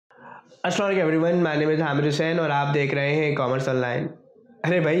अस्सलाम वालेकुम everyone, my name is Hamid Hussain और आप देख रहे हैं कॉमर्स ऑनलाइन।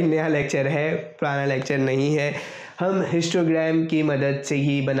 अरे भाई, नया लेक्चर है, पुराना लेक्चर नहीं है। हम हिस्टोग्राम की मदद से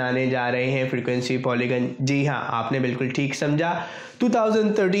ही बनाने जा रहे हैं फ्रीक्वेंसी पॉलीगन। जी हाँ, आपने बिल्कुल ठीक समझा।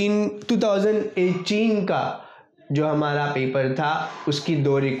 2018 का जो हमारा पेपर था उसकी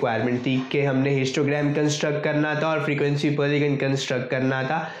दो रिक्वायरमेंट थी कि हमने हिस्टोग्राम कंस्ट्रक्ट करना था और फ्रीक्वेंसी पॉलीगन कंस्ट्रक्ट करना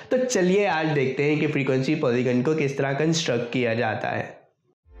था। तो चलिए आज देखते हैं कि फ्रीक्वेंसी पॉलीगन को किस तरह कंस्ट्रक्ट किया जाता है।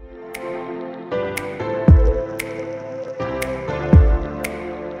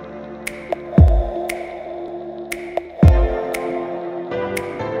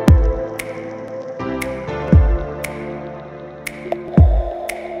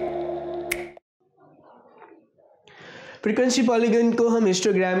 फ्रीक्वेंसी पॉलीगन को हम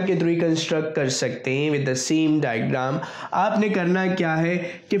हिस्टोग्राम के थ्रू ही कंस्ट्रक्ट कर सकते हैं विद द सेम डायग्राम। आपने करना क्या है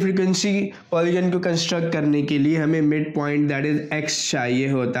कि फ्रीक्वेंसी पॉलीगन को कंस्ट्रक्ट करने के लिए हमें mid point that is x चाहिए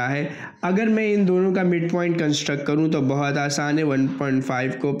होता है। अगर मैं इन दोनों का मिड पॉइंट कंस्ट्रक्ट करूं तो बहुत आसान है।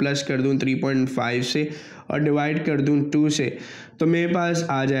 1.5 को प्लस कर दूं 3.5 से और डिवाइड कर दूं 2 से, तो मेरे पास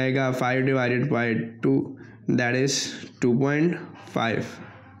आ जाएगा 5 divided by 2 that is 2.5।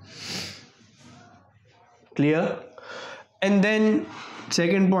 Clear? And then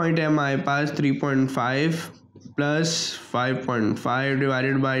second point है हमारे पास 3.5 प्लस 5.5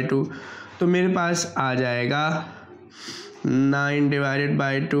 डिवाइडेड बाई 2, तो मेरे पास आ जाएगा 9 डिवाइडेड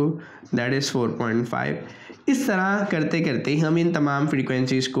बाई 2 दैट इज़ 4.5। इस तरह करते करते हम इन तमाम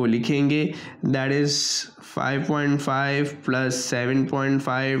फ्रीक्वेंसीज को लिखेंगे। That is 5.5 plus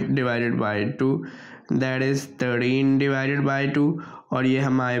 7.5 divided by 2 that is 13 divided by 2, और ये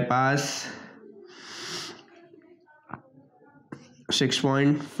हमारे पास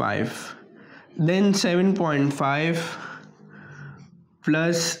 6.5। देन 7.5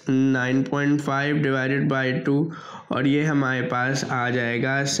 प्लस 9.5 डिवाइडेड बाई 2, और ये हमारे पास आ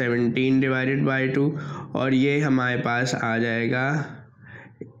जाएगा 17 डिवाइडेड बाई 2, और ये हमारे पास आ जाएगा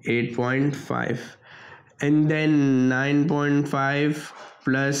 8.5। And then 9.5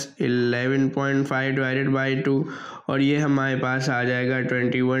 plus 11.5 divided by 2, और ये हमारे पास आ जाएगा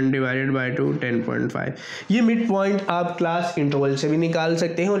 21 डिवाइडेड बाई 2 10.5। ये मिड पॉइंट आप क्लास इंटरवल से भी निकाल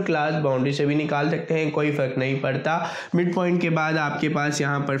सकते हैं और क्लास बाउंड्री से भी निकाल सकते हैं, कोई फ़र्क नहीं पड़ता। मिड पॉइंट के बाद आपके पास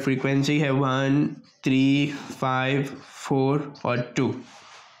यहाँ पर फ्रीक्वेंसी है 1, 3, 5, 4 और 2।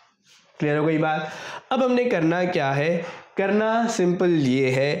 क्लियर हो गई बात? अब हमने करना क्या है? करना सिंपल ये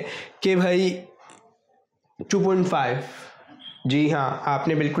है कि भाई 2.5, जी हाँ,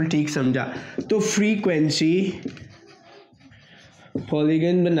 आपने बिल्कुल ठीक समझा। तो फ्रीक्वेंसी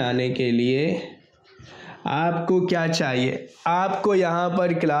पॉलीगन बनाने के लिए आपको क्या चाहिए? आपको यहाँ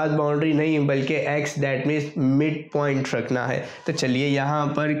पर क्लास बाउंड्री नहीं बल्कि x that means mid point रखना है। तो चलिए यहाँ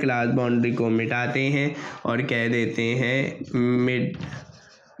पर क्लास बाउंड्री को मिटाते हैं और कह देते हैं मिड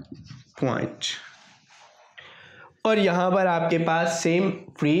पॉइंट, और यहाँ पर आपके पास सेम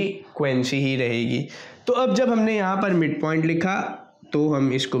फ्रीक्वेंसी ही रहेगी। तो अब जब हमने यहाँ पर मिड पॉइंट लिखा तो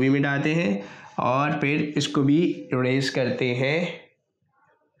हम इसको भी मिटाते हैं और फिर इसको भी इरेज करते हैं।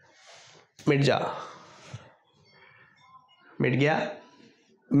 मिट जा, मिट गया,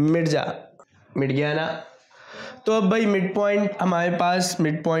 मिट जा, मिट गया ना। तो अब भाई मिड पॉइंट हमारे पास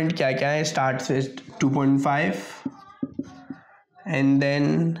मिड पॉइंट क्या क्या है? स्टार्ट से 2.5 and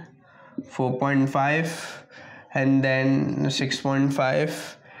then 4.5 and then 6.5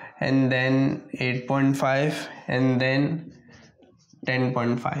 and then 8.5 and then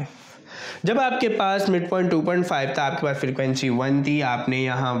 10.5। जब आपके पास मिड पॉइंट 2.5 था, आपके पास फ्रीक्वेंसी 1 थी, आपने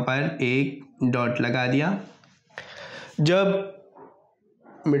यहाँ पर एक डॉट लगा दिया। जब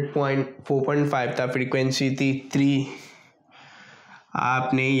मिड पॉइंट 4.5 था, फ्रीक्वेंसी थी 3,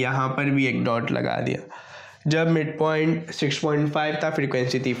 आपने यहाँ पर भी एक डॉट लगा दिया। जब मिड पॉइंट 6.5 था,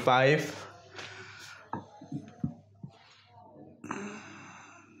 फ्रीक्वेंसी थी 5,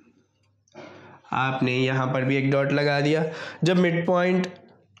 आपने यहाँ पर भी एक डॉट लगा दिया। जब मिड पॉइंट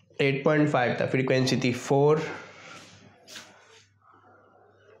 8.5 था, फ्रीक्वेंसी थी 4,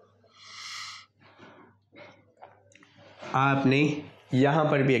 आपने यहाँ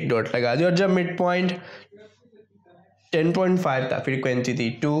पर भी एक डॉट लगा दिया। और जब मिड पॉइंट 10.5 था, फ्रीक्वेंसी थी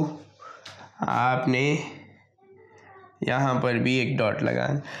 2, आपने यहाँ पर भी एक डॉट लगा।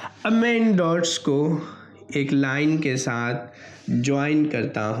 अब मैं इन डॉट्स को एक लाइन के साथ ज्वाइन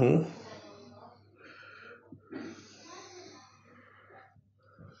करता हूँ।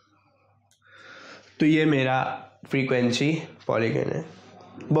 तो ये मेरा फ्रीक्वेंसी पॉलीगन है,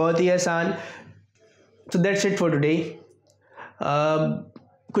 बहुत ही आसान। तो दैट्स इट फॉर टुडे।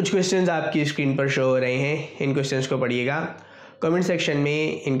 कुछ क्वेश्चंस आपकी स्क्रीन पर शो हो रहे हैं, इन क्वेश्चंस को पढ़िएगा, कमेंट सेक्शन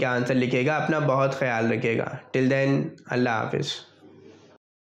में इनका आंसर लिखिएगा। अपना बहुत ख्याल रखिएगा। टिल देन, अल्लाह हाफिज़।